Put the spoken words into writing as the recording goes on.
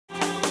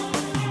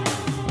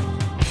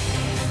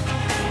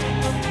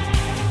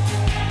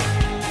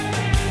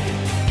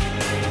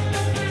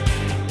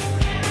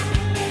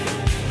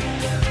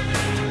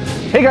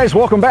Hey guys,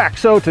 welcome back.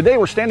 So today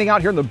we're standing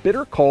out here in the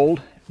bitter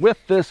cold with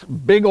this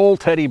big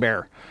old teddy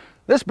bear.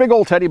 This big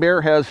old teddy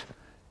bear has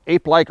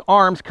ape-like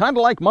arms, kind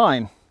of like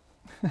mine.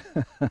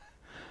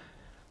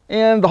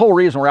 And the whole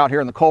reason we're out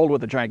here in the cold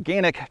with a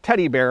gigantic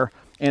teddy bear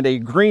and a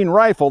green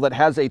rifle that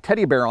has a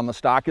teddy bear on the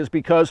stock is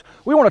because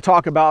we want to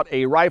talk about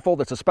a rifle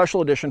that's a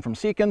special edition from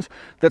Seekins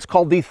that's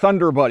called the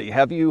Thunder Buddy.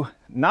 Have you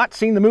not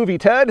seen the movie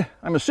Ted?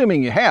 I'm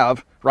assuming you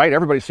have, right?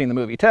 Everybody's seen the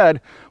movie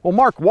Ted. Well,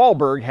 Mark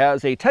Wahlberg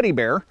has a teddy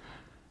bear,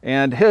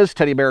 and his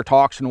teddy bear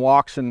talks and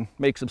walks and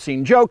makes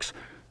obscene jokes.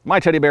 My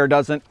teddy bear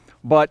doesn't,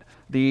 but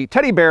the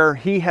teddy bear,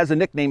 he has a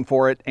nickname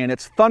for it, and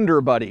it's Thunder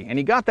Buddy. And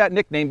he got that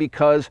nickname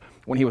because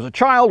when he was a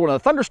child, when a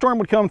thunderstorm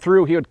would come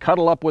through, he would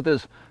cuddle up with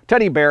his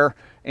teddy bear,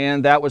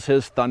 and that was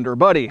his Thunder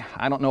Buddy.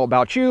 I don't know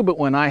about you, but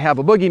when I have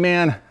a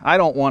boogeyman, I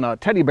don't want a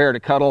teddy bear to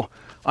cuddle.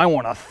 I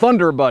want a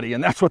Thunder Buddy,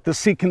 and that's what the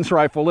Seekins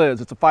rifle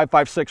is. It's a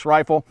 5.56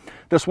 rifle.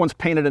 This one's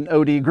painted in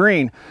OD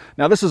green.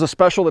 Now, this is a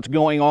special that's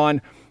going on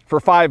for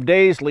 5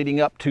 days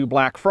leading up to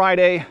Black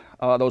Friday.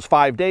 Those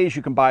 5 days,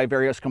 you can buy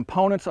various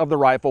components of the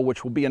rifle,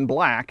 which will be in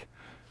black,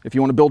 if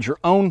you want to build your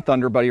own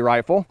Thunder Buddy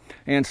rifle.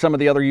 And some of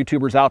the other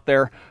YouTubers out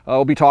there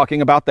will be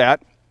talking about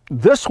that.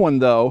 This one,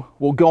 though,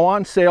 will go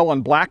on sale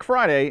on Black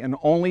Friday and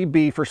only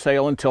be for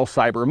sale until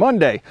Cyber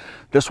Monday.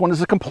 This one is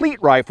a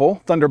complete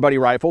rifle, Thunder Buddy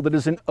rifle, that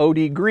is in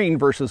OD green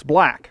versus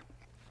black.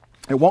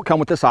 It won't come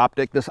with this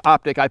optic. This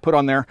optic I put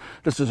on there,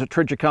 this is a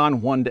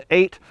Trijicon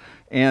 1:8,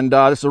 and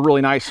this is a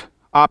really nice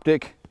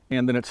optic,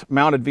 and then it's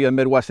mounted via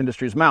Midwest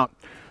Industries mount.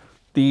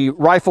 The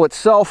rifle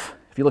itself,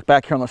 if you look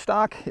back here on the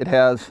stock, it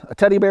has a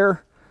teddy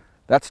bear.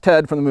 That's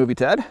Ted from the movie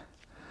Ted.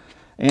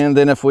 And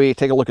then if we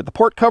take a look at the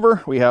port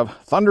cover, we have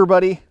Thunder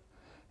Buddy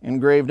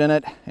engraved in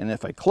it. And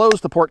if I close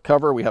the port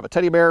cover, we have a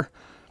teddy bear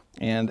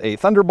and a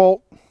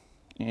thunderbolt.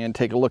 And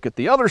take a look at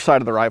the other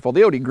side of the rifle.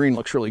 The OD green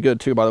looks really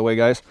good too, by the way,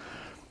 guys.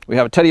 We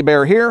have a teddy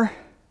bear here,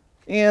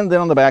 and then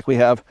on the back we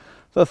have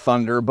the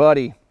Thunder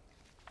Buddy.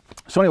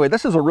 So anyway,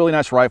 this is a really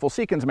nice rifle.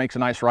 Seekins makes a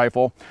nice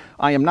rifle.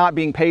 I am not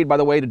being paid, by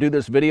the way, to do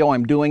this video.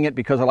 I'm doing it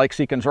because I like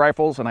Seekins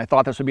rifles, and I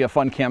thought this would be a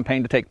fun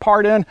campaign to take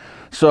part in.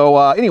 So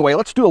anyway,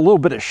 let's do a little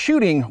bit of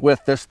shooting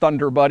with this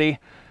Thunder Buddy.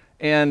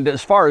 And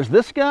as far as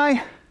this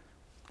guy,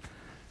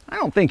 I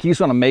don't think he's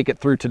going to make it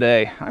through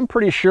today. I'm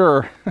pretty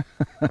sure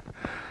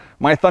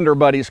my Thunder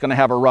Buddy is going to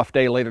have a rough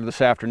day later this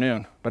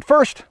afternoon. But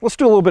first, let's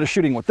do a little bit of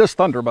shooting with this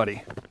Thunder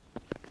Buddy.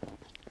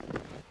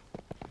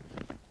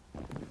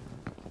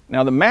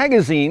 Now the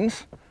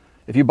magazines,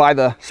 if you buy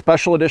the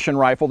special edition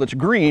rifle that's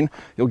green,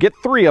 you'll get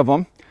 3 of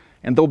them,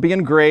 and they'll be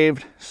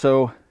engraved.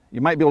 So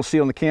you might be able to see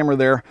on the camera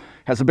there,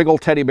 has a big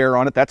old teddy bear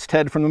on it. That's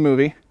Ted from the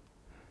movie.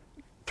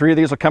 3 of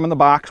these will come in the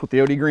box with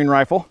the OD green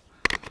rifle.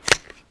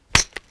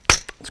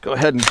 Let's go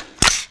ahead and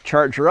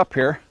charge her up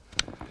here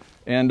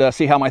and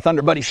see how my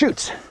Thunder Buddy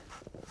shoots.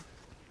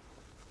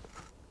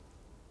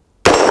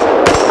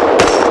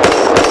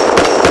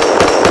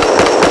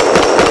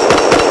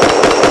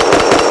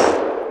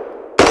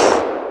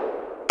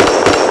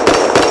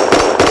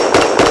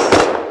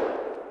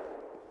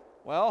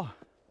 Well,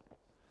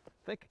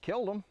 I think I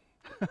killed him.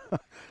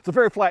 It's a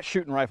very flat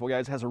shooting rifle,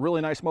 guys. It has a really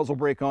nice muzzle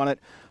brake on it.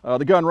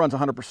 The gun runs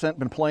 100%,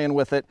 been playing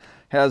with it.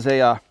 Has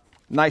a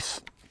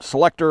nice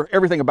selector.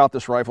 Everything about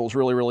this rifle is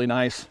really, really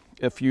nice.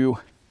 If you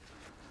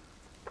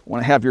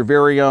want to have your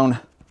very own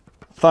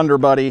Thunder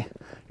Buddy,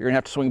 you're going to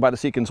have to swing by the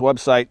Seekins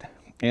website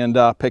and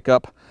pick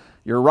up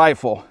your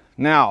rifle.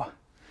 Now,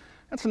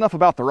 that's enough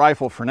about the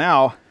rifle for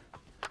now.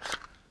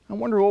 I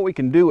wonder what we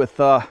can do with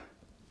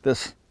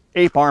this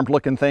ape-armed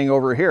looking thing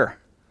over here.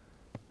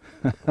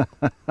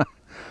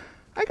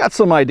 I got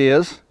some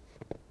ideas.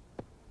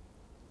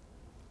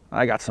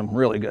 I got some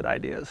really good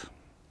ideas.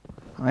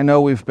 I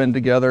know we've been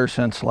together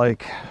since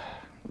like,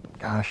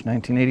 gosh,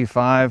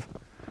 1985.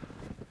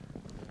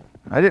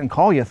 I didn't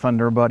call you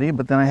Thunder Buddy,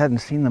 but then I hadn't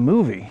seen the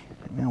movie.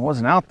 I mean, it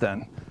wasn't out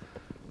then.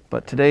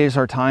 But today's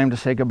our time to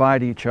say goodbye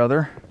to each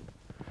other.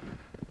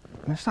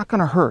 And it's not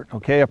gonna hurt,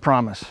 okay? I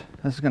promise.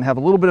 This is gonna have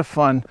a little bit of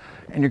fun,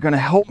 and you're gonna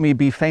help me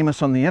be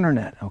famous on the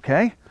internet,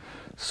 okay?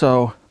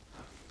 So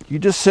you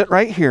just sit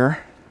right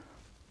here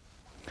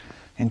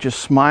and just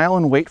smile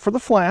and wait for the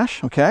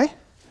flash, okay?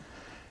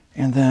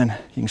 And then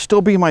you can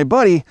still be my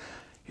buddy.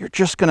 You're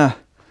just gonna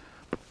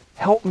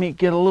help me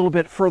get a little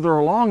bit further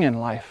along in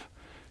life,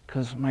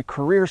 because my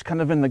career's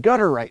kind of in the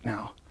gutter right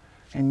now,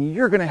 and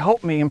you're gonna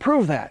help me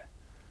improve that,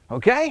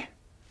 okay?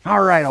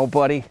 All right, old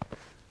buddy,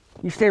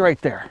 you stay right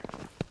there.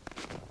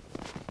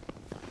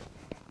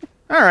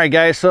 All right,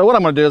 guys, so what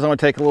I'm gonna do is I'm gonna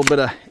take a little bit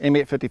of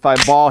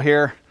M855 ball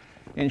here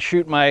and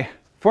shoot my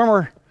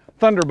former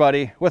Thunder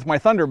Buddy with my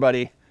Thunder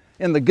Buddy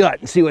in the gut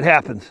and see what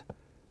happens.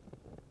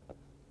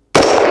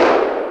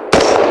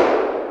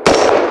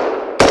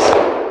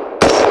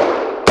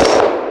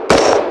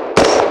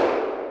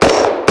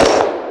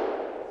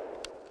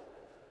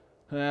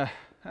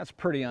 That's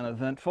pretty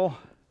uneventful.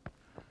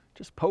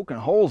 Just poking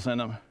holes in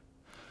them.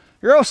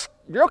 You're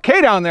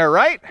okay down there,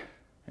 right?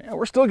 Yeah,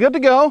 we're still good to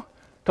go.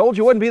 Told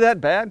you it wouldn't be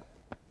that bad.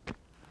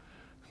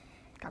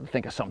 Gotta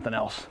think of something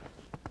else.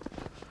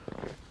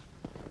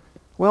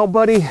 Well,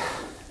 buddy,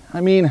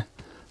 I mean,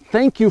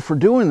 thank you for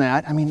doing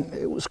that. I mean,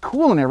 it was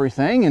cool and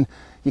everything, and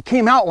you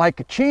came out like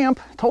a champ.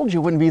 Told you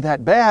it wouldn't be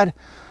that bad.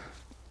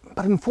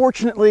 But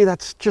unfortunately,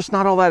 that's just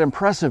not all that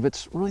impressive.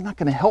 It's really not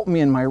going to help me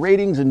in my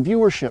ratings and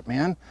viewership,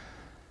 man.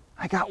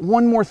 I got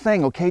one more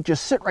thing, okay?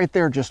 Just sit right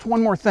there, just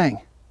one more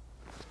thing.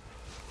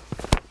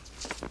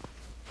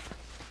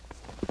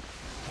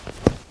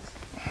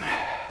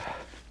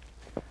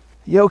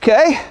 You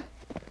okay,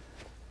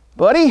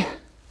 buddy?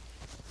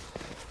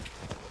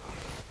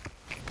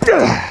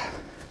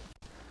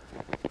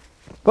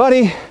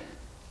 Buddy.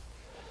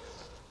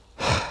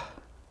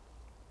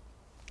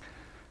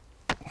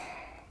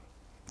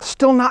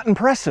 Still not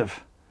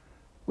impressive.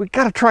 We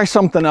gotta try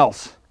something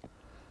else.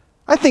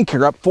 I think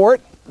you're up for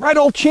it. Right,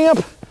 old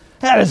champ?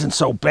 That isn't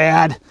so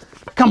bad.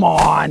 Come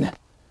on.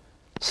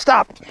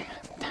 Stop.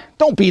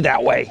 Don't be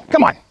that way.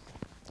 Come on.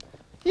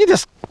 You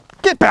just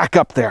get back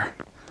up there.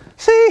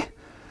 See?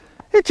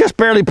 It just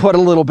barely put a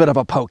little bit of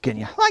a poke in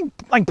you.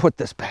 I can put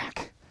this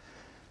back.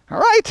 All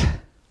right?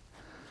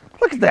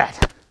 Look at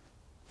that.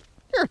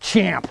 You're a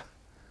champ.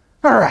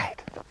 All right.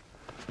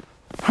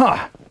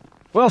 Huh.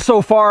 Well,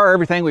 so far,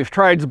 everything we've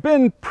tried has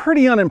been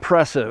pretty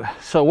unimpressive.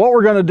 So what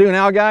we're going to do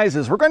now, guys,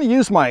 is we're going to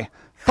use my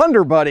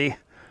Thunder Buddy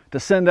to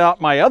send out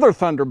my other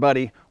Thunder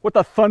Buddy with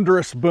a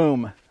thunderous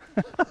boom.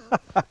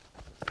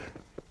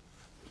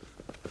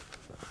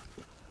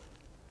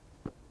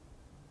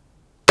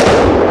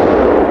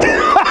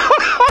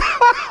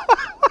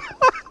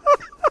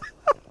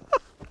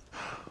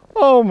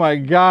 Oh my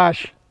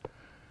gosh.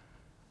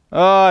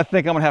 I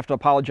think I'm gonna have to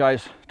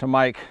apologize to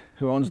Mike,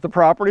 who owns the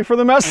property, for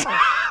the mess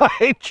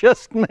I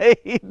just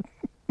made.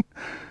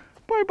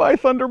 Bye-bye,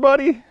 Thunder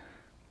Buddy.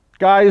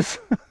 Guys,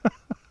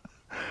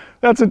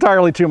 that's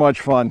entirely too much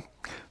fun.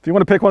 If you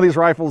want to pick one of these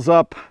rifles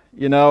up,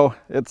 you know,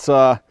 it's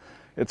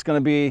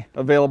gonna be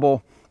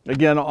available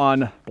again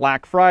on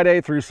Black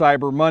Friday through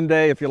Cyber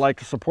Monday. If you'd like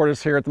to support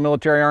us here at the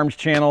Military Arms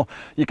channel,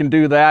 you can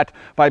do that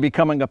by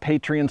becoming a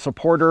Patreon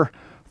supporter.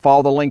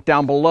 Follow the link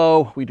down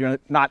below. We do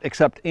not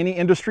accept any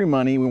industry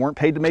money. We weren't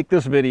paid to make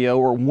this video.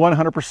 We're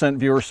 100%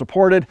 viewer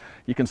supported.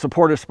 You can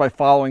support us by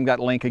following that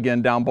link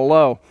again down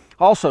below.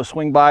 Also,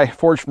 swing by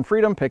Forge from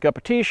Freedom, pick up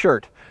a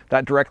t-shirt.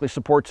 That directly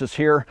supports us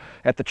here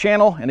at the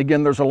channel. And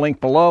again, there's a link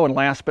below. And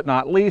last but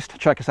not least,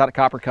 check us out at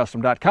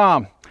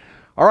coppercustom.com.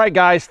 All right,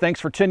 guys, thanks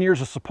for 10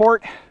 years of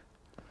support.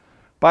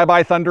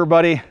 Bye-bye, Thunder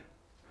Buddy.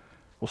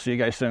 We'll see you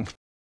guys soon.